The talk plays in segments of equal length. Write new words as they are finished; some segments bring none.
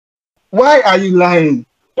Why are you lying?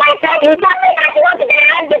 My friend, you told me that you want to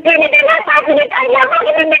get the payment in the last 5 minutes and you are not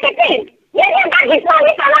giving me the thing. You didn't back his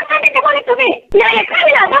money, so I'm not sending the money to me. You're a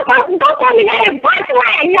criminal, don't call me. You're a bad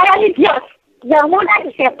boy, you're an idiot. Your mother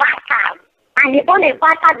is a bastard, and you want a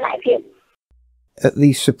bastard like you. At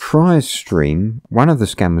the surprise stream, one of the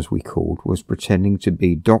scammers we called was pretending to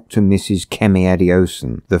be Dr. Mrs. Kemi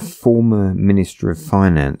Adeosun, the former Minister of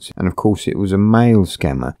Finance, and of course it was a male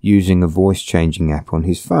scammer using a voice-changing app on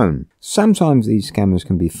his phone. Sometimes these scammers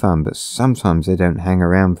can be fun, but sometimes they don't hang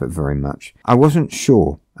around for very much. I wasn't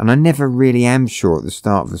sure, and I never really am sure at the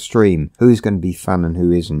start of the stream who's going to be fun and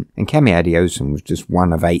who isn't. And Kemi Adeosun was just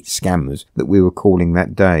one of 8 scammers that we were calling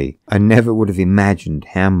that day. I never would have imagined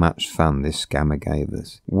how much fun this scammer gave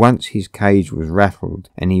us. Once his cage was rattled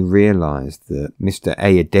and he realised that Mr.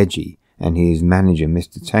 Ayodeji and his manager,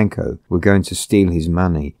 Mr. Tanko, were going to steal his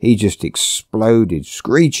money, he just exploded,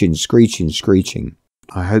 screeching, screeching, screeching.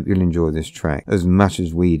 I hope you'll enjoy this track as much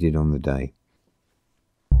as we did on the day.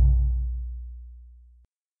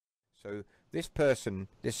 So this person,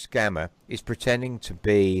 this scammer, is pretending to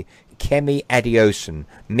be Kemi Adeosun,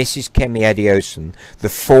 Mrs. Kemi Adeosun, the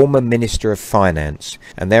former Minister of Finance,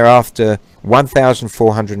 and they're after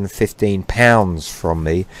 £1,415 from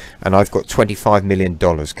me, and I've got $25 million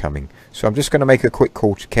coming. So I'm just going to make a quick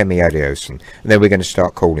call to Kemi Adeosun, and then we're going to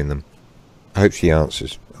start calling them. I hope she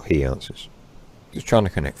answers, or he answers. Just trying to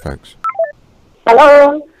connect, folks.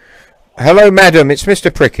 Hello? Hello, madam, it's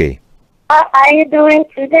Mr. Pricky. How are you doing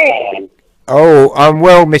today? Oh, I'm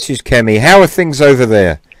well, Mrs. Kemi. How are things over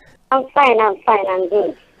there? I'm fine, I'm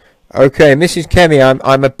good. Okay, Mrs. Kemi,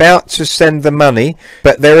 I'm about to send the money,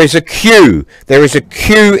 but there is a queue. There is a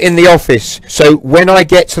queue in the office. So when I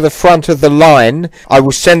get to the front of the line, I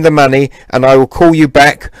will send the money and I will call you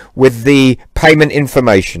back with the payment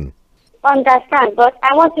information. Understand, but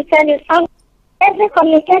I want to tell you something. Every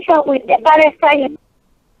communication with the barrister...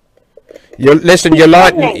 Listen, your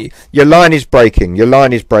line is breaking. Your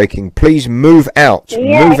line is breaking. Please move out.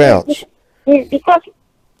 Yeah, move out. It's because...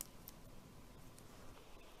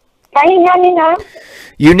 Can you hear me now?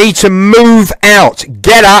 You need to move out.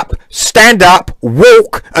 Get up, stand up,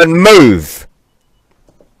 walk and move.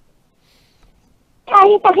 Why are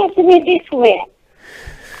you talking to me this way?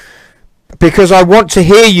 Because I want to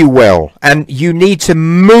hear you well, and you need to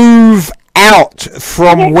move out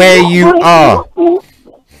from where you are.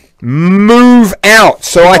 Move out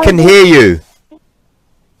so I can hear you.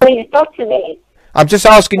 Please talk to me. I'm just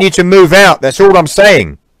asking you to move out. That's all I'm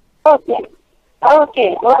saying. Okay.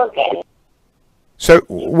 So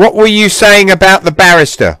what were you saying about the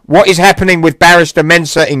barrister? What is happening with Barrister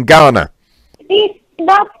Mensah in Ghana? He's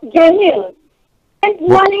not genuine. And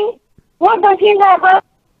money, what does he know about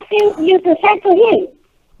you to say to him?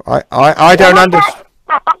 I don't understand.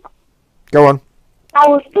 Go on. I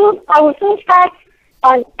will soon start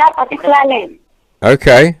on that particular name.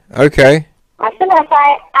 Okay. As soon as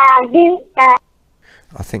I give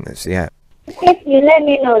I think that's the app. if you let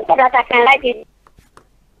me know so that I can write it.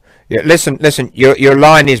 Yeah, listen. Your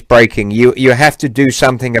line is breaking. You have to do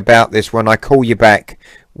something about this when I call you back.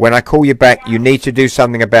 When I call you back, you need to do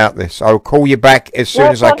something about this. I will call you back as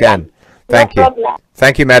soon as I can. Thank you.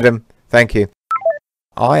 Thank you, madam. Thank you.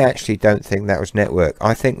 I actually don't think that was network.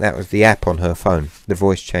 I think that was the app on her phone, the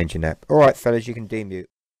voice changing app. All right, fellas, you can demute.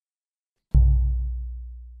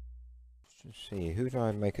 Let's see, who do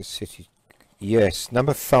I make a city? Yes,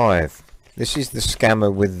 number 5. This is the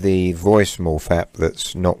scammer with the voice morph app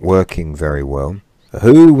that's not working very well.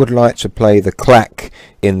 Who would like to play the Clerk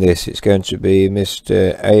in this? It's going to be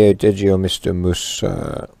Mr. Ayodeji or Mr.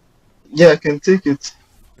 Musa. Yeah, I can take it.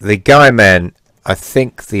 The guy man, I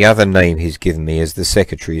think the other name he's given me as the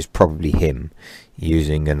secretary is probably him,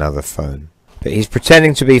 using another phone. But he's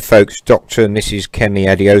pretending to be, folks, Dr. Mrs. Kemi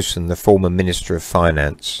Adeosun, the former Minister of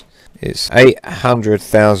Finance. It's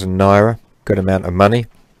 800,000 naira, good amount of money.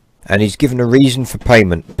 And he's given a reason for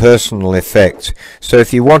payment, personal effect. So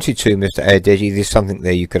if you wanted to, Mr. Ayodeji, there's something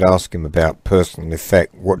there you could ask him about, personal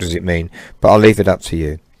effect. What does it mean? But I'll leave it up to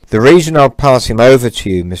you. The reason I'll pass him over to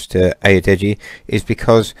you, Mr. Ayodeji, is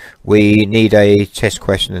because we need a test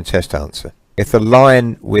question and test answer. If the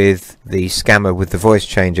line with the scammer with the voice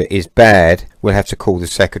changer is bad, we'll have to call the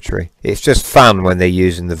secretary. It's just fun when they're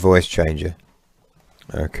using the voice changer.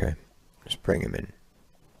 Okay, let's bring him in.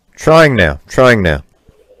 Trying now.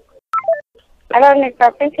 Hello,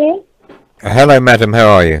 Mr. Pricky. Hello, madam. How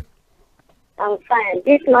are you? I'm fine.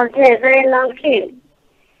 This must be a very long queue.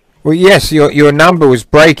 Well, yes, your number was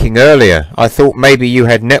breaking earlier. I thought maybe you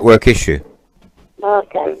had network issue.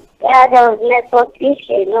 Okay. Yeah, there was network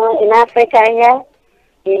issue. You know, in Africa here,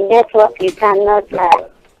 the network you cannot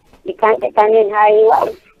you can't determine how you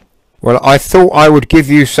are. Well, I thought I would give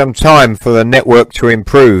you some time for the network to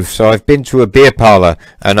improve, so I've been to a beer parlour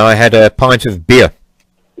and I had a pint of beer.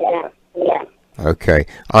 Yeah, yeah. Okay,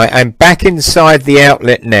 I am back inside the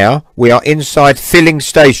outlet now. We are inside filling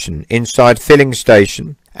station,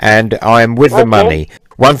 and I am with the money.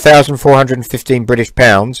 1,415 British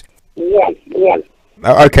pounds. Yes, yes.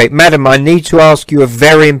 Okay, madam, I need to ask you a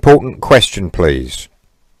very important question, please.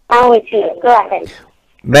 I'm with you. Go ahead.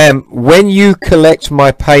 Ma'am, when you collect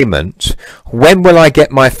my payment, when will I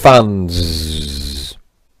get my funds?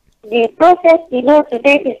 The process,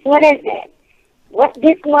 today is Wednesday. What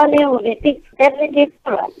this money will be fixed definitely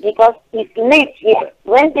because it's late here.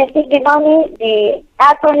 When they pick the money, the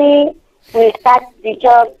attorney will start the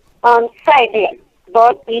job on Friday.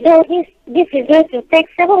 But this is going to take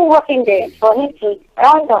 7 working days for him to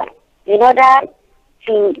round on in order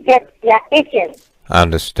to get their ATM.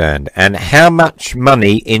 Understand. And how much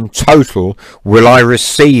money in total will I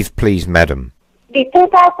receive, please, madam? The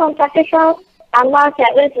total compensation amount you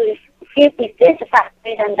are going to receive is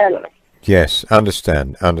 $25,000. Yes,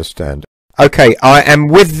 understand. Okay, I am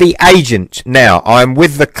with the agent now. I am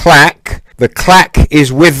with the Clerk. The Clerk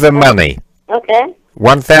is with the money. Okay.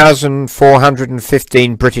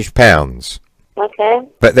 1,415 British pounds. Okay.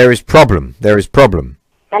 But there is problem.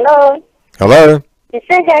 Hello? Hello? You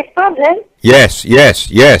said there is problem? Yes.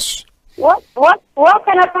 What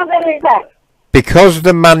kind of problem is that? Because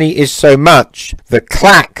the money is so much, the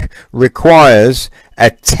Clerk requires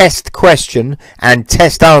a test question and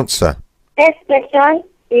test answer. Test question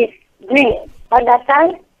is green,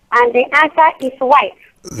 understand? And the answer is white.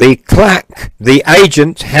 The Clerk, the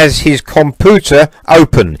agent, has his computer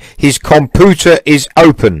open. His computer is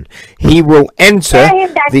open. He will enter Tell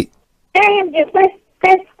him the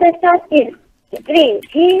first question is green.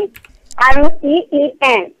 Green.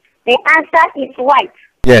 The answer is white.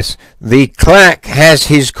 Yes, the Clerk has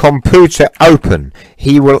his computer open.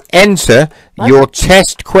 He will enter your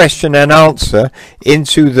test question and answer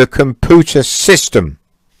into the computer system.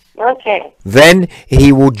 Okay. Then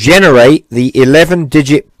he will generate the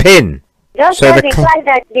 11-digit PIN. Just tell the Clerk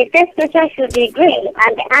that the test question should be green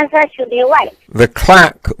and the answer should be white. The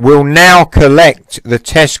Clerk will now collect the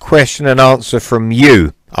test question and answer from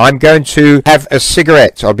you. I'm going to have a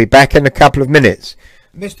cigarette. I'll be back in a couple of minutes.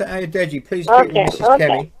 Mr. Ayodeji, please get Mrs.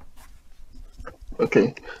 Kemi.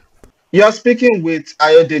 Okay. You are speaking with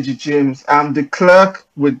Ayodeji James. I'm the clerk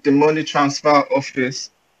with the money transfer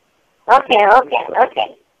office. Okay.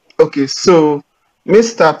 Okay, so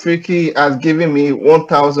Mr. Pricky has given me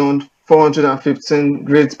 1,415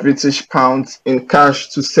 Great British pounds in cash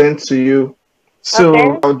to send to you. So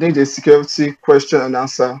I'll need a security question and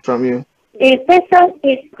answer from you. The question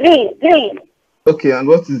is green. Okay, and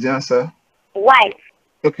what is the answer? White.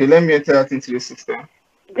 Okay, let me enter that into the system.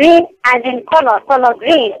 Green as in color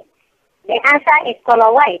green. The answer is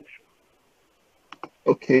color white.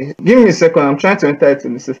 Okay, give me a second. I'm trying to enter it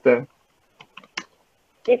in the system.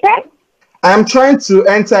 You said? I'm trying to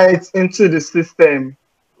enter it into the system.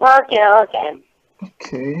 Okay.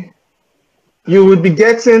 Okay. You will be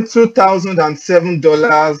getting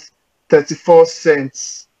 $2,007.34. 34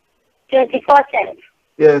 cents.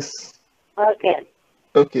 Yes.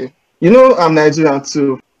 Okay. You know I'm Nigerian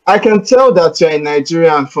too. I can tell that you're a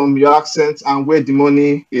Nigerian from your accent and where the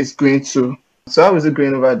money is going to. So how is it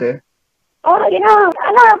going over there? Oh, a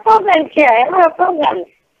lot of problems here. A lot of problems.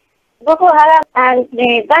 Boko Haram and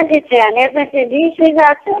the banditry and everything. The issues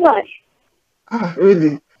are too much. Ah,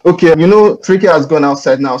 really? Okay, Pricky has gone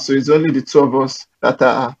outside now, so it's only the 2 of us that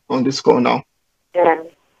are on this call now. Yeah.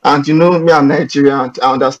 And me, I'm Nigerian.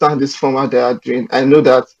 I understand this format they are doing. I know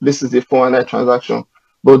that this is a 419 transaction.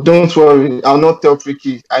 But don't worry, I'll not tell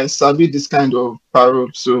Pricky. I sabi this kind of parole,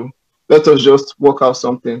 so let us just work out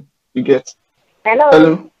something. You get?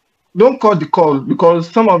 Hello? Don't cut the call because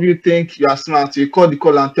some of you think you are smart. You call the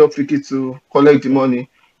call and tell Pricky to collect the money.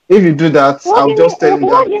 If you do that, I'll just tell him that.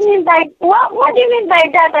 What do you mean by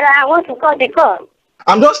that I want to cut the call?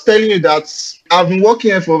 I'm just telling you that I've been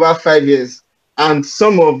working here for over 5 years, and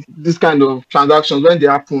some of this kind of transactions, when they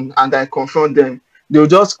happen and I confront them, they'll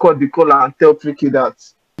just cut the call and tell Pricky that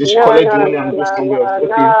they should collect the money and go somewhere else.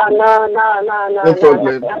 No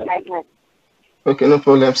problem. Okay, no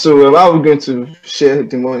problem. So how are we going to share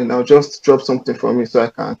the money now? Just drop something for me so I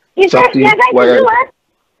can sharply wire. Oh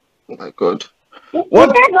my God.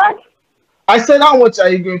 What? I said, how much are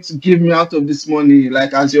you going to give me out of this money,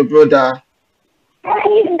 like as your brother?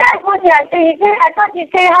 That's what you are saying. I thought you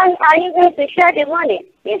said, how are you going to share the money?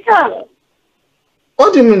 It's wrong.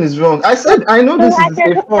 What do you mean is wrong? I said, I know this is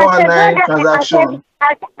a 419 transaction.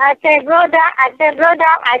 I said, brother,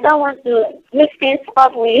 I don't want to mix things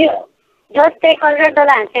up with you. Just take $100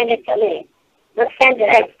 and send it to me. Just send the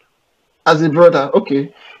rest. As a brother,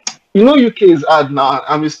 okay. You know UK is hard now.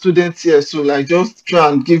 I'm a student here, so like just try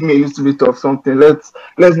and give me a little bit of something. Let's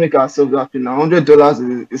make ourselves happy now.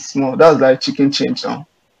 $100 is small. That's like chicken change now.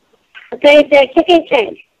 Okay, it's a chicken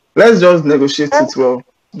change. Let's just negotiate it well.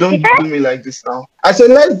 Don't do me like this now. I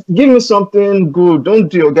said, let's give me something good. Don't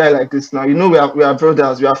do your guy like this now. You know we are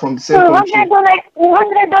brothers. We are from the same country.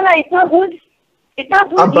 $100 is not good. It's not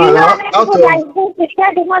good. Abba, You know how many people that go to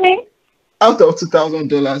share the money? Out of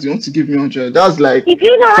 $2,000, you want to give me 100. That's like If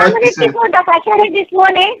you know 5%. how many people that are sharing this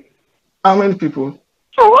money, How many people?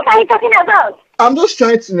 so what are you talking about? I'm just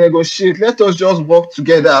trying to negotiate. Let us just work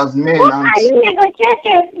together as men. What are you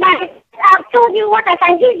negotiating? Like, I've told you what I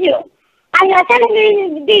can give you. And you're telling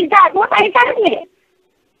me this, that. What are you telling me?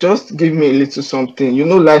 Just give me a little something. You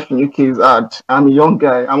know life in UK is hard. I'm a young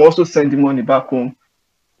guy. I'm also sending money back home.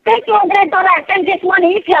 Take $200 and send this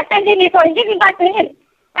money. If you're sending it or give it back to him.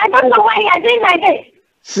 I don't know why you're doing like this.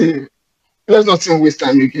 See, let's not even waste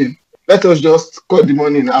time again. Let us just cut the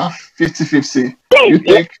money in half, 50-50. Please, You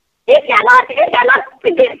take. if you're not taking 200,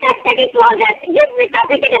 give me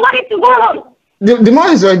the money to go home. The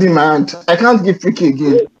money is already in my hand. I can't give Pricky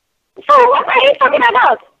again. So what are you talking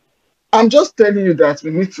about? I'm just telling you that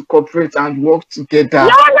we need to cooperate and work together. No,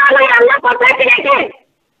 I'm not cooperating again.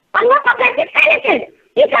 I'm not cooperating anything.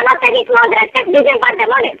 If you're not taking 200, give me back the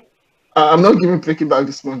money. I'm not giving Pricky back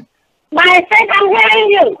this money. But I said I'm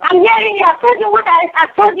hearing you. I'm hearing you. I told you what I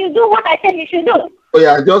told you do what I said you should do. Oh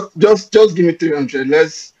yeah, just give me 300.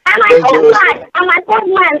 I'm an old man. I'm an old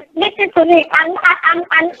man. Listen to me. I'm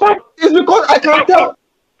old. It's because I can't tell.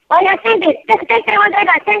 Oh, you send it. Take 300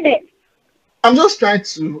 and send it. I'm just trying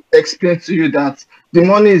to explain to you that the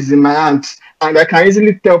money is in my hands, and I can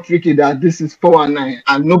easily tell Pricky that this is 419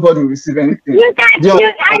 and nobody will receive anything. I know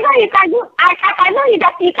you can do. I know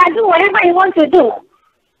that you can do whatever you want to do.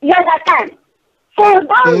 You understand? So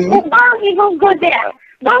don't even go there.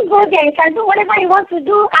 Don't go there. You can do whatever you want to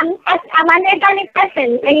do. I'm an elderly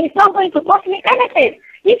person, and it's not going to cost me anything.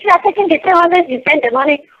 If you are taking the 300, you send the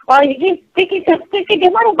money, or you give Pricky the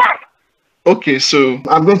money back. Okay, so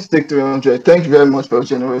I'm going to take 300. Thank you very much for your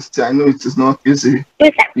generosity. I know it is not easy.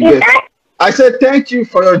 I said thank you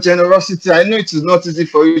for your generosity. I know it is not easy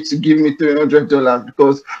for you to give me $300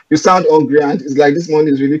 because you sound hungry and it's like this money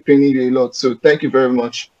is really paining you a lot. So thank you very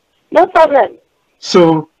much. No problem.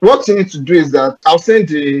 So what you need to do is that I'll send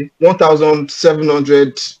the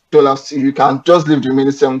 $1,700 to you. You can just leave the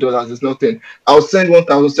remaining $7. It's nothing. I'll send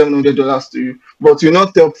 $1,700 to you, but you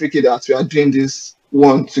not tell Pricky that we are doing this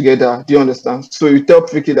one together. Do you understand? So you tell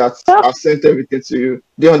Pricky that I've sent everything to you.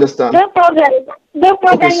 Do you understand? No problem. No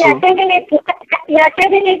problem. Okay, so, you're sending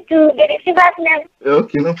it to the receiver's name.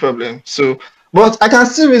 Okay, no problem. So, but I can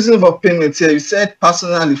still reason for payment here. You said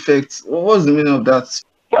personal effects. What's the meaning of that? So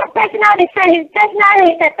personal effect.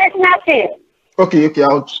 It's a personal thing. Okay,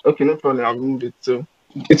 okay, no problem. I'll move it. So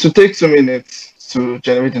it will take 2 minutes to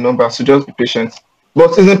generate the number. So just be patient.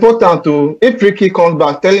 But it's important to, if Pricky comes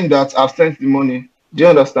back, tell him that I've sent the money. Do you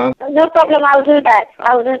understand? No problem. I'll do that.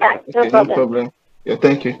 Okay, no problem. Yeah,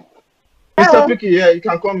 thank you. Mr. Pricky, yeah, you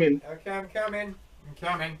can come in. Okay, I'm coming.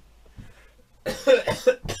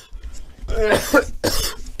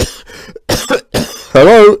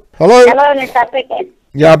 Hello, Mr. Pricky.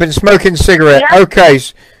 Yeah, I've been smoking cigarette. Yeah. Okay,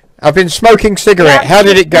 I've been smoking cigarette. Yeah. How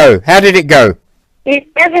did it go?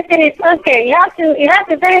 Everything is okay. You have to be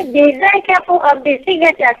very careful of the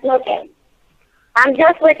cigarette you're smoking. I'm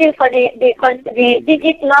just waiting for the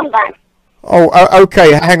digit number. Oh,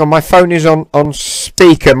 okay. Hang on. My phone is on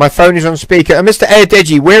speaker. Mr.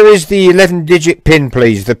 Ayodeji, where is the 11-digit pin,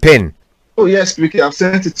 please? The pin. Oh, yes, Pricky. I've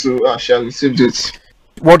sent it to Asha. I received it.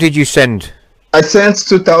 What did you send? I sent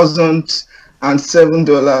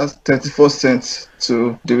 $2,007.34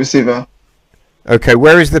 to the receiver. Okay,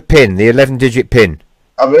 where is the pin? The 11-digit pin.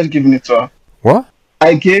 I've already given it to her. What?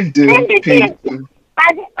 I gave the pin.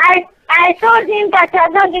 I told him that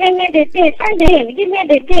you're not giving me the pin. Send him. Give me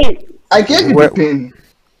the pin. I gave you the pin.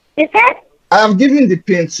 You said? I have given the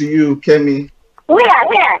pin to you, Kemi.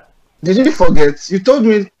 Where? Did you forget? You told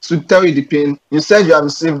me to tell you the pin. You said you have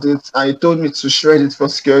received it, and you told me to shred it for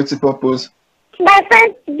security purpose. My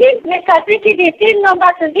friend, give Mr. Pricky the pin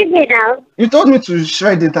number to give me now. You told me to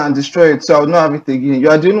shred it and destroy it, so I will not have it again. You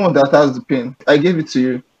are the only one that has the pin. I gave it to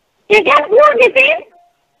you. You just know the pin?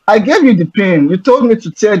 I gave you the pin. You told me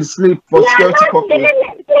to tear the slip for security purpose.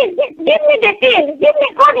 Please, give me the pin.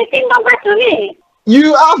 Call the pin number to me.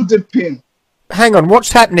 You have the pin. Hang on,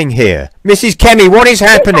 what's happening here? Mrs. Kemi, what is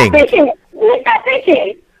happening? Mr.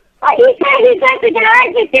 Pricky. He said he's going to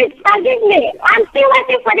generate the thing. Forgive me. I'm still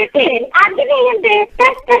waiting for the thing. I'm giving him the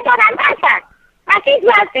test question and answer. I think we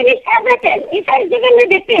have finished everything. He said he's giving me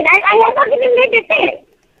the thing. I have not given me the thing.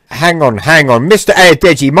 Hang on. Mr.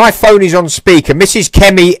 Ayodeji, my phone is on speaker. Mrs.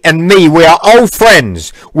 Kemi and me, we are old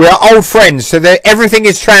friends. So that everything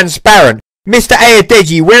is transparent. Mr.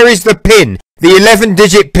 Ayodeji, where is the pin? The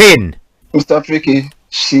 11-digit pin. Mr. Pricky,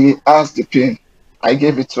 she asked the pin. I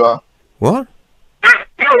gave it to her. What? I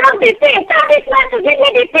love the thing. Tell this man to give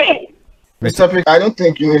me the thing. Mr. Pricky, I don't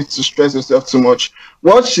think you need to stress yourself too much.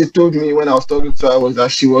 What she told me when I was talking to her was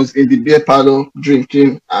that she was in the beer parlor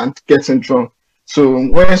drinking and getting drunk. So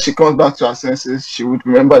when she comes back to her senses, she would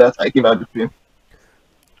remember that I gave her the pin.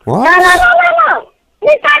 What? No.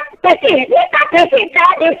 Mr. Pricky,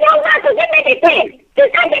 tell this young man to give me the thing. To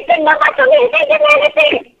send the thing number to me. Say give me the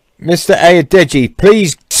thing. Mr. Ayodeji,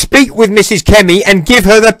 please speak with Mrs. Kemi and give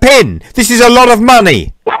her the pin. This is a lot of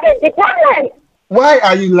money. What is the problem? Why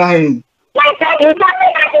are you lying? My friend, you told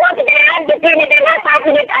me that you want to get the pin in the last 5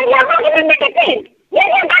 minutes and you are not giving me the pin. Give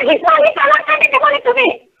him back his money for not sending the money to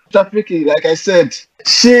me. Mr. Pricky, like I said,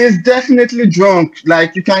 she is definitely drunk.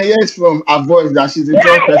 Like you can hear it from her voice that she's a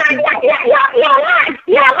drunk person.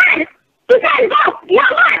 You're mad. You can't go.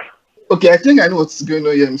 You're mad. Okay, I think I know what's going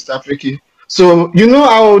on here, Mr. Pricky. So you know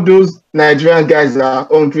how those Nigerian guys are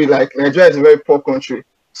hungry? Like Nigeria is a very poor country.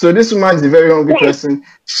 So this woman is a very hungry person.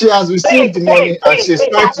 She has received the money and she's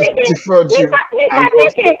trying to defraud you.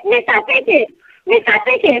 Mr.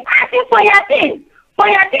 Pricky, asking for your thing. For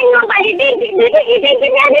your thing number, he didn't give me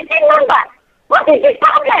anything number. What is the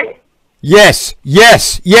problem? Yes.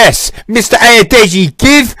 Mr. Ayodeji,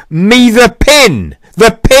 give me the pin.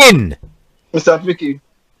 The pin. Mr. Pricky,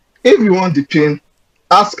 if you want the pin,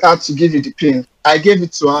 ask her to give you the pin. I gave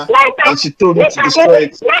it to her and she told me to destroy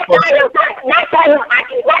it. Next time you call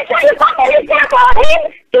the listener for him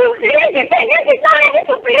to release the pin. This is not ready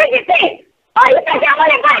to release the pin. Or you take your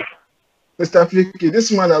money back. Mr. Pricky,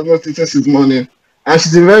 this man has not eaten since morning. And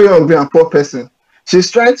she's a very hungry and poor person.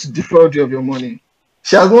 She's trying to defraud you of your money.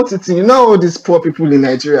 She has not eaten. You know all these poor people in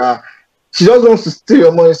Nigeria. She just wants to steal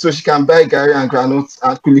your money so she can buy gari and granuts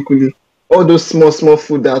and kuli. All those small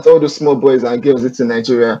food that all those small boys and girls eat in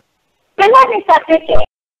Nigeria.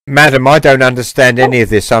 Madam, I don't understand any of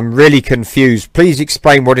this. I'm really confused. Please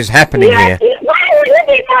explain what is happening here. Why would you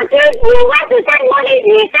be confused? You want to send money,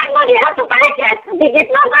 you have to collect your digit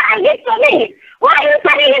number and give to me. Why are you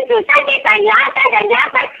telling him to send it and you answer,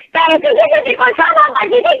 tell him to give you the control number?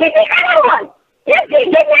 Did he give me any one? If he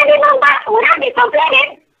give me any number, would I be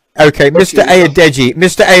complaining? Okay, Mr.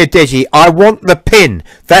 Ayodeji, I want the pin.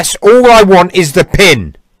 That's all I want is the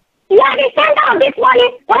pin. You are the sender of this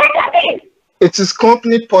money. What is the pin? It is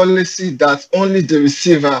company policy that only the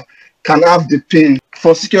receiver can have the pin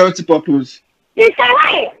for security purposes. It's a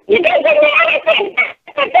lie. You didn't give me anything.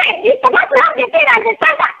 You're supposed to have the pin as the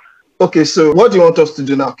sender. Okay, so what do you want us to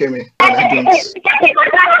do now, Kemi?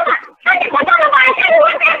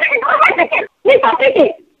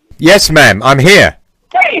 Yes, ma'am, I'm here.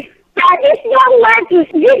 Please, tell this young man to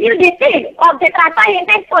give you the thing of the transfer he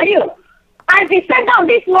made for you. As the sender of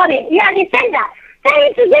this morning, you are the sender. Tell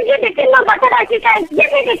him to give you the thing number so that you can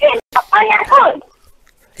give me the thing on your phone.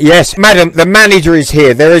 Yes, madam, the manager is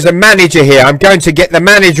here. There is a manager here. I'm going to get the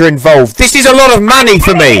manager involved. This is a lot of money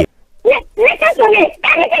for me. Listen to me.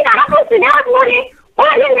 Anything that happens to that money,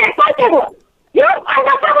 what is responsible? You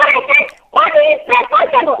understand what I said? What is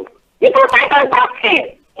responsible? Because I don't have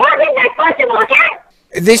faith. What is responsible, okay?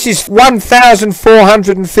 This is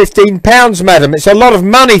 £1,415, madam. It's a lot of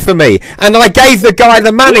money for me. And I gave the guy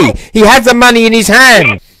the money. He had the money in his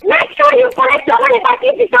hand. Make sure you collect your money back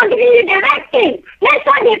if it's not giving you the right thing. Make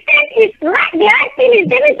sure the thing is right. The right thing is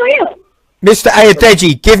given to you. Mr.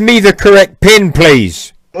 Ayodeji, give me the correct pin,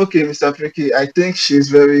 please. Okay, Mr. Pricky, I think she's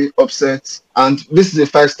very upset. And this is a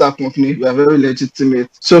 5-star company. We are very legitimate.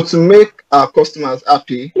 So to make our customers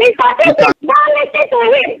happy, Mr. Pricky, don't listen to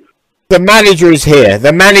him. The manager is here.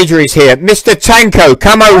 Mr. Tanko,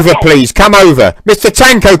 come over, please. Come over. Mr.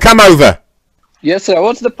 Tanko, come over. Yes, sir.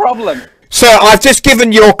 What's the problem? Sir, I've just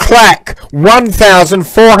given your Clerk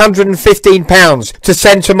 £1,415 to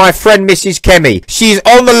send to my friend Mrs. Kemi. She's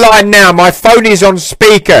on the line now. My phone is on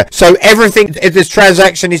speaker, so everything in this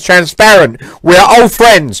transaction is transparent. We're old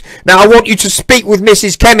friends. Now, I want you to speak with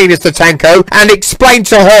Mrs. Kemi, Mr. Tanko, and explain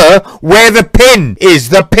to her where the pin is.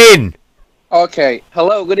 The pin. Okay.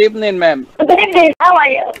 Hello. Good evening, ma'am. Good evening. How are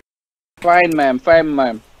you? Fine, ma'am. Fine,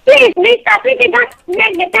 ma'am. Please, Mr. Pricky, just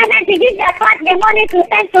make the payment to give that Clerk the money to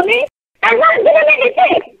send to me. And not giving me the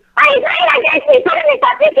thing. I against me, telling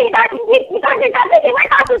Mr. Pricky that because Mr. Pricky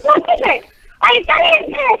went out to smoke cigarettes. I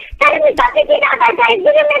telling Mr. Pricky that I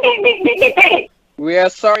giving me the pin. We are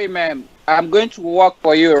sorry, ma'am. I'm going to work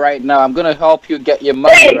for you right now. I'm going to help you get your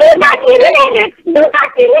money. Please Right do now. that immediately. Do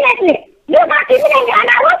that immediately. Do that immediately. And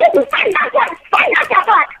I want you to find that one. Find that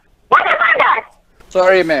one. What about that?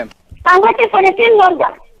 Sorry, ma'am. I'm waiting for the pin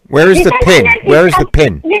number. Where is the pin? Where is the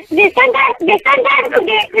pin? The sender to the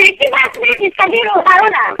receiver is Kabiru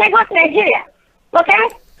Haruna, Lagos, Nigeria. Okay?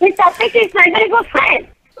 Mr. Pricky is my very good friend.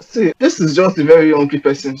 See, this is just a very young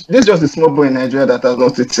person. This is just a small boy in Nigeria that has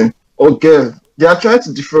not eaten. Oh, girl, they are trying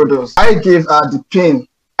to defraud us. I gave her the pin.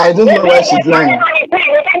 I don't know why she's lying.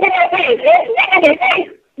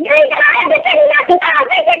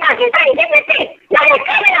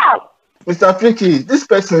 Mr. Pricky, this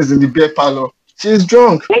person is in the beer parlor. She's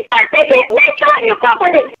drunk. I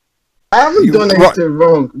haven't done anything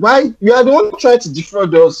wrong. Why? You are the one trying to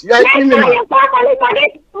defraud us. You are a criminal.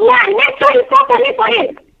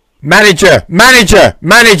 Manager,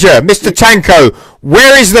 Mr. Tanko,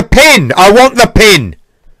 where is the pin? I want the pin.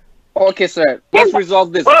 Okay, sir. Let's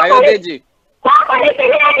resolve this. Ayodeji.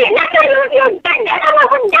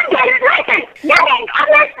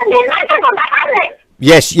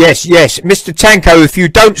 Yes. Mr. Tanko, if you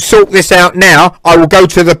don't sort this out now, I will go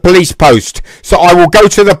to the police post. So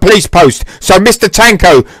Mr.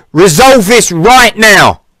 Tanko, resolve this right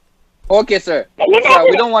now. Okay, sir. Sir,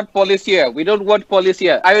 we don't want police here.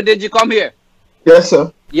 Ayodeji, come here. Yes,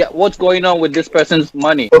 sir. Yeah, what's going on with this person's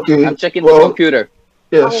money? Okay. I'm checking the computer.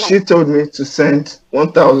 Yes, she told me to send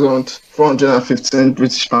 1,415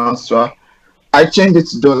 British pounds to her. I changed it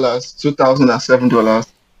to dollars, $2,007,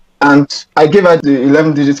 and I gave her the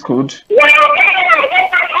 11-digit code.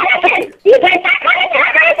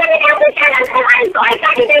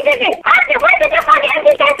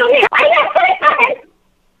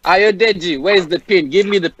 Ayodeji, where is the pin? Give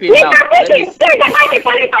me the pin now.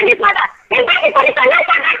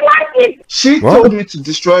 She told me to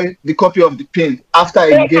destroy the copy of the pin after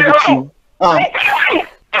I gave it to her.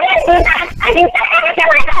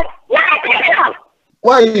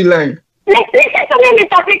 Why are you lying? Listen to me,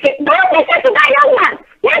 Mr. Pricky. Don't listen to that young man.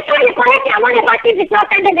 Let's try to collect your money, but if it's not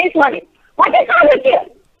sending this money, what is wrong with you?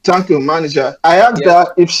 Thank you, manager. I asked her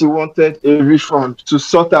if she wanted a refund to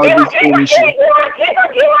sort out this whole issue.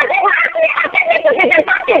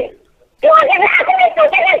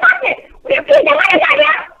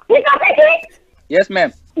 Yes,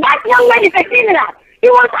 ma'am. That young man is a criminal. He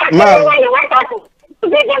was asking me when he went out to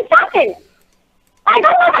give him something. I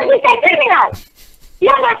don't know that he's a criminal. You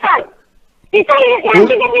understand? He said he's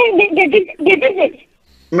the visit.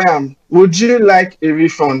 Ma'am, would you like a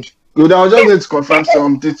refund? Good, I just need to confirm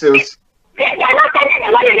some details. They are not sending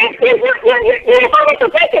the money. You refunded to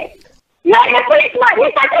Pricky. You are a policeman.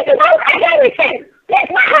 Mr. Pricky, don't argue with him. This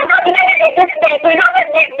man has not even the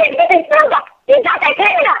He's not a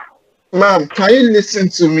criminal. Ma'am, can you listen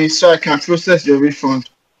to me so I can process your refund?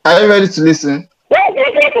 Are you ready to listen? Yes,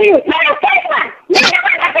 listen to you. You are a policeman. You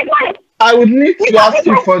never got his money. I would need to ask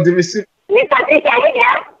you for the receipt. Mr. Pricky, are you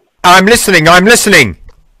there? I'm listening. Mr.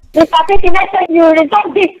 Pricky, make sure you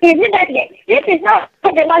resolve this immediately. If it's not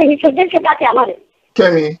the money, he should give you back your money.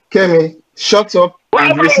 Kemi, shut up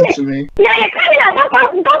and listen to me. You're a criminal.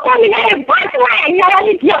 Don't call me. You're a boss. You're an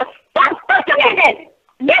idiot. Don't talk to me again.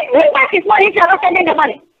 Get back his money if you're not sending the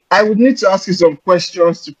money. I would need to ask you some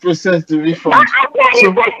questions to process the refund. Don't ask me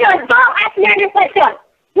any questions, bro. Ask me any questions.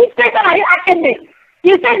 Which question are you asking me?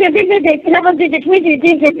 You said you did it, 11 digits, which you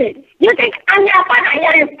did it. You think I'm your father,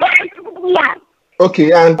 you're a blind man.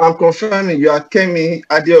 Okay, and I'm confirming you are Kemi,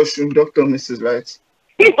 Adeosun, Dr. Mrs. Right?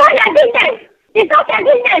 It's not your business. It's not your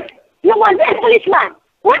business. You must be a policeman.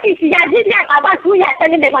 What is your business about who you are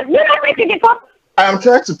telling them? You're not making it up. I am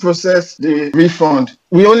trying to process the refund.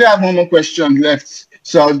 We only have one more question left,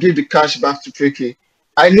 so I'll give the cash back to Pricky.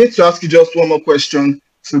 I need to ask you just one more question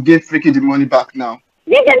to give Pricky the money back now.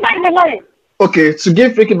 Give them back the money. Okay, to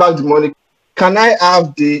give Pricky back the money, can I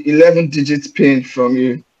have the 11-digit pin from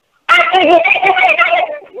you?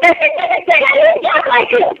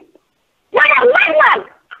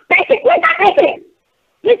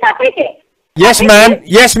 Yes,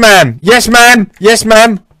 ma'am.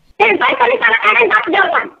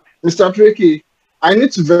 Mr. Pricky, I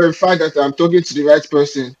need to verify that I'm talking to the right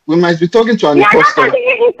person. We might be talking to an imposter.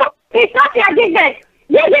 It's not your business.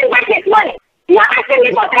 You didn't get his money. You're asking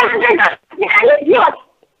me for $300. You're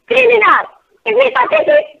criminal. If Mr.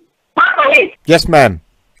 Pricky, call police. Yes, ma'am.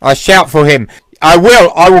 I shout for him. I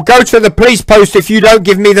will go to the police post if you don't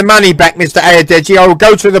give me the money back, Mr. Ayodeji. I will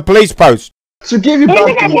go to the police post. To give you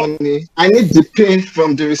back the money, I need the pin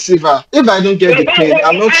from the receiver. If I don't get the pin,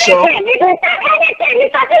 I'm not sure.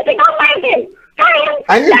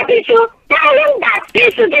 I need. That he should tell him that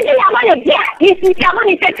he should give your money there. Your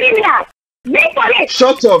money is a criminal. Bring police.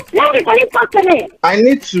 Shut up. Let the police talk to me. I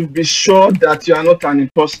need to be sure that you are not an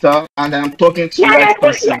imposter and I am talking to the right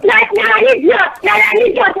person. I need you.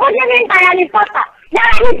 What do you mean by an imposter?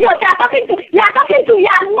 I need you. You are talking to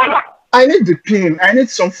your mother. I need the PIN. I need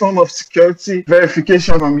some form of security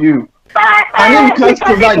verification from you. I know you can't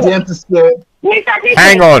provide the empty scale.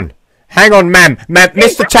 Hang on, ma'am.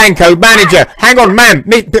 Mr. Tanko, manager. Hang on, ma'am.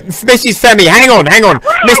 Mrs. Femi, hang on.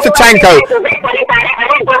 Mr. Tanko.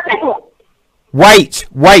 Wait.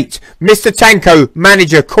 Mr. Tanko,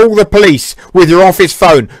 manager, call the police with your office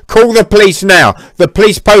phone. Call the police now. The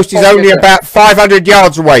police post is only about 500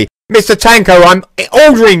 yards away. Mr. Tanko, I'm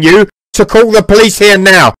ordering you to call the police here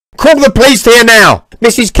now. Call the police here now.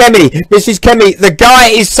 Mrs. Kemi, the guy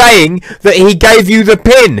is saying that he gave you the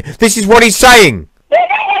PIN. This is what he's saying.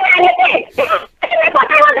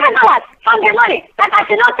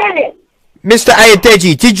 Mr.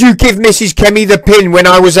 Ayodeji, did you give Mrs. Kemi the PIN when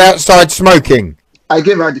I was outside smoking? I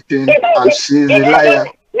gave her the PIN and she's a liar.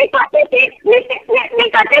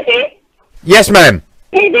 Yes, ma'am.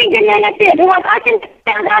 He didn't give me anything. He was asking $10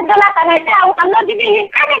 and I said, I'm not giving him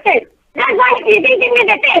anything. That's why he didn't give me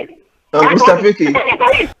the thing. Mr. Pricky,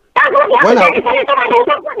 okay,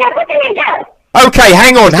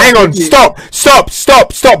 hang on. Stop.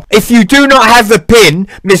 If you do not have the PIN,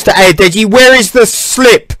 Mr. Ayodeji, where is the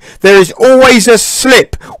slip? There is always a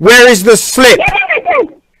slip. Where is the slip?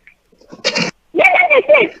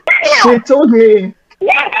 she told me.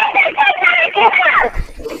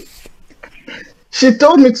 She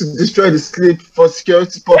told me to destroy the slip for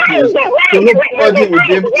security purposes. So nobody will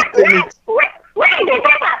be able to take it.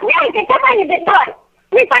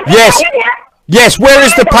 Yes, where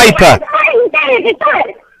is the paper?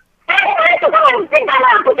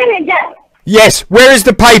 Yes, where is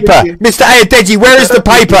the paper? Mr. Ayodeji, where is the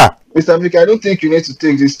paper? Mr. Pricky, I don't think you need to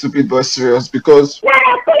take this stupid boy serious because...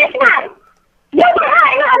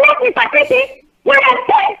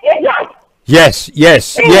 Yes.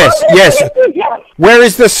 Where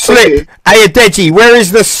is the slip? Ayodeji, where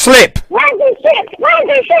is the slip?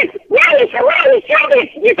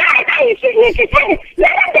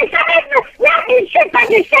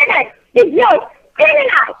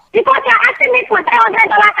 Because you're asking me for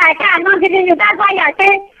 $300, I'm not giving you that. Why you're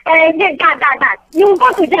saying that? You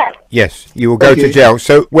go to jail. Yes, you will go to jail.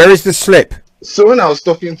 So where is the slip? So when I was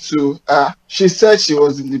talking to her, she said she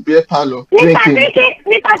was in the beer parlor drinking.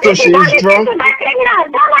 So she is drunk. Don't mind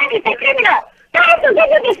it's a criminal. Tell him to give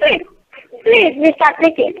you the slip. Please, Mr.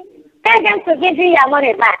 Pricky, tell them to give you your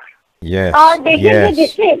money back. Yes. Or they give you the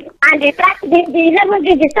slip and they track the 11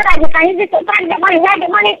 digits so that you can use it to track the money where the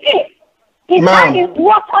money is. Ma'am,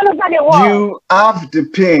 all over the world. you have the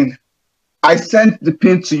PIN. I sent the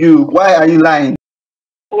PIN to you. Why are you lying?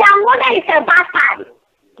 Your mother is a bastard.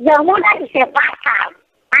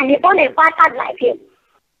 And you don't a bastard like you.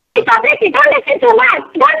 Because if you don't listen to man,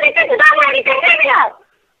 don't listen to that man, he's a criminal.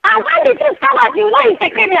 And when the truth comes out, you know he's a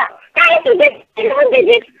criminal. Trying to get 11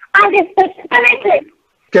 digits and this person correctly.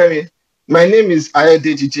 Kemi, my name is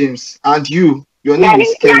Ayodeji James, and your name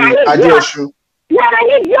is Kemi Adeosun. You're a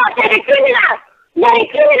criminal.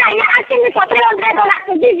 You're asking me for $300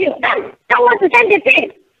 to give you. I want to send the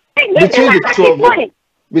thing.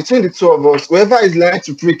 Between the two of us, whoever is lying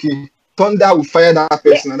to Pricky, Thunder will fire that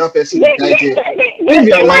person, and that person will die there. If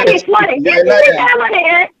you are lying, you are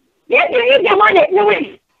lying. Yes, you use your money. You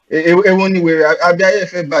win.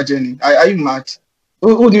 Are you mad?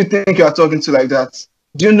 Who do you think you are talking to like that?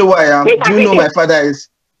 Do you know who I am? Do you know my father is?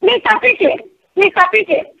 Mr. Pricky.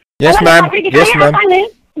 Yes, ma'am. Yes, ma'am.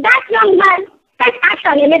 That young man has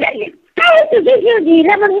action immediately. Trying to give you the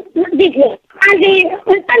 11 digits and the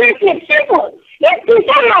payment slip simple. Yes, to say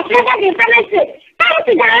I said that the payment slip. Trying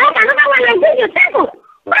to generate another one and give you simple.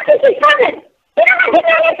 What is his problem? He doesn't give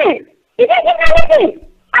me anything. He didn't give me anything.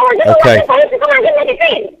 I was just waiting for him to come and give me the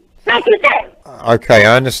thing. Like you said. Okay, I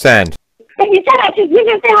understand. If you said I should give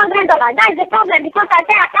you $300, that's the problem. Because I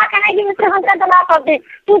said, how can I give you $300 of the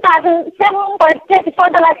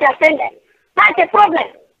 $2,724 you're spending? That's the problem.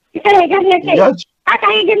 You said he gave me a thing. How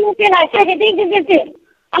can you give me a thing? I said he didn't give me a thing.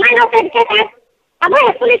 Am I not educated? Am I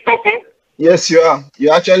a foolish person? Yes, you are.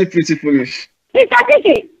 You're actually pretty foolish. Mr.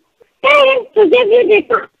 Pricky, tell him to give you this.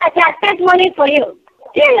 I have spent money for you.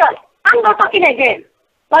 Serious. I'm not talking again.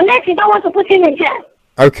 Unless you don't want to put him in jail.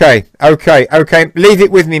 Okay. Leave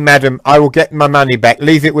it with me, madam. I will get my money back.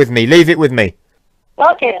 Leave it with me.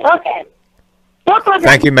 Okay. No problem.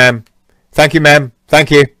 Thank you, ma'am. Thank you.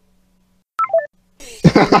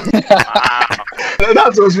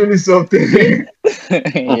 That was really something.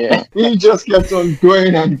 Yeah. He just kept on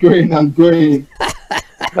going and going.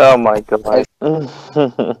 Oh my god.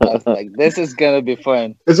 I was like, this is gonna be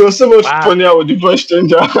fun. It was so much Wow. funnier with the voice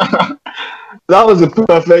changer. That was a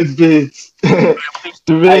perfect bait.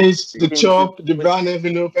 The range, the chop, the brown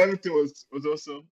envelope, everything was awesome.